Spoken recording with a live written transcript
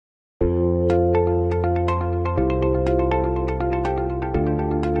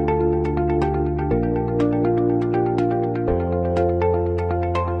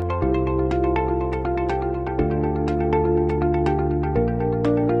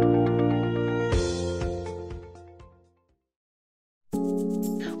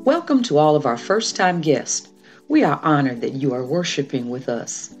Welcome to all of our first-time guests. We are honored that you are worshiping with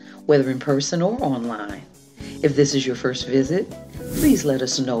us, whether in person or online. If this is your first visit, please let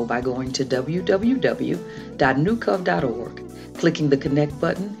us know by going to www.newcov.org, clicking the Connect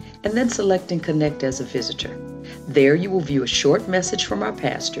button, and then selecting Connect as a visitor. There you will view a short message from our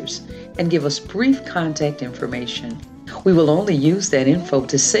pastors and give us brief contact information. We will only use that info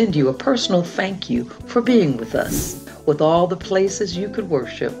to send you a personal thank you for being with us. With all the places you could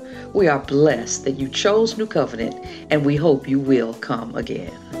worship, we are blessed that you chose New Covenant, and we hope you will come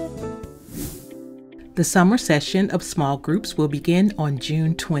again. The summer session of small groups will begin on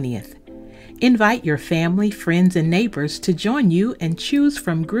June 20th. Invite your family, friends, and neighbors to join you and choose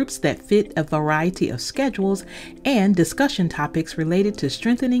from groups that fit a variety of schedules and discussion topics related to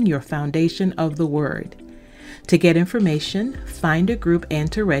strengthening your foundation of the Word. To get information, find a group,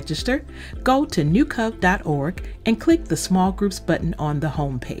 and to register, go to newcov.org and click the Small Groups button on the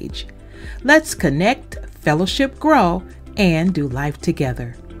homepage. Let's connect, fellowship, grow, and do life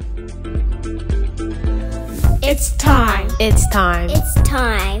together. It's time. It's time. It's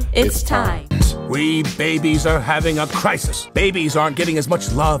time. It's time. We babies are having a crisis. Babies aren't getting as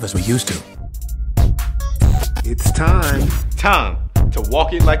much love as we used to. It's time. Time to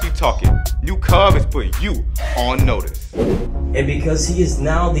walk it like you talk it. New Cov is putting you on notice. And because he is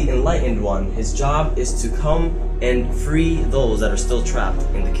now the enlightened one, his job is to come and free those that are still trapped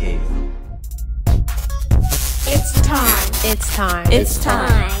in the cave. It's time. It's time. It's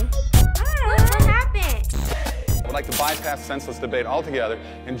time. What happened? I'd like to bypass senseless debate altogether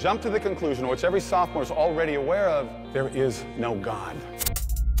and jump to the conclusion, which every sophomore is already aware of: there is no God.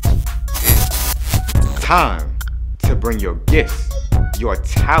 Time to bring your gifts, your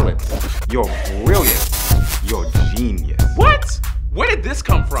talents, your brilliance, your genius. What? Where did this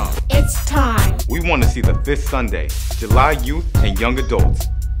come from? It's time. We want to see the 5th Sunday, July Youth and Young Adults,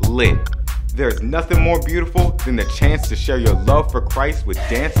 lit. There's nothing more beautiful than the chance to share your love for Christ with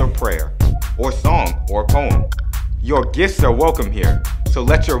dance or prayer, or song or poem. Your gifts are welcome here, so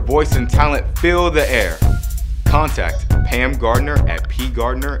let your voice and talent fill the air. Contact Pam Gardner at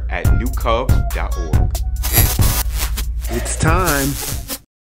pgardner@newcov.org. It's time.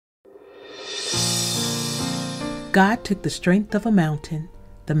 God took the strength of a mountain,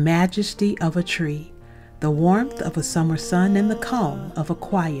 the majesty of a tree, the warmth of a summer sun, and the calm of a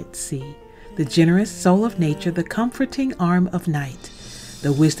quiet sea, the generous soul of nature, the comforting arm of night,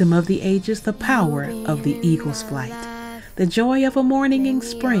 the wisdom of the ages, the power of the eagle's flight, the joy of a morning in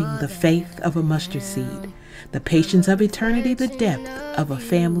spring, the faith of a mustard seed, the patience of eternity, the depth of a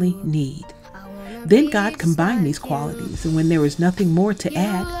family need. Then God combined these qualities, and when there was nothing more to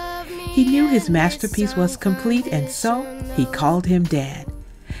add, he knew his masterpiece was complete, and so he called him Dad.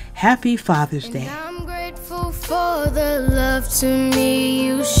 Happy Father's Day. I'm grateful for the love to me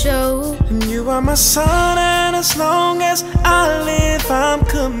you show. And you are my sun and a snow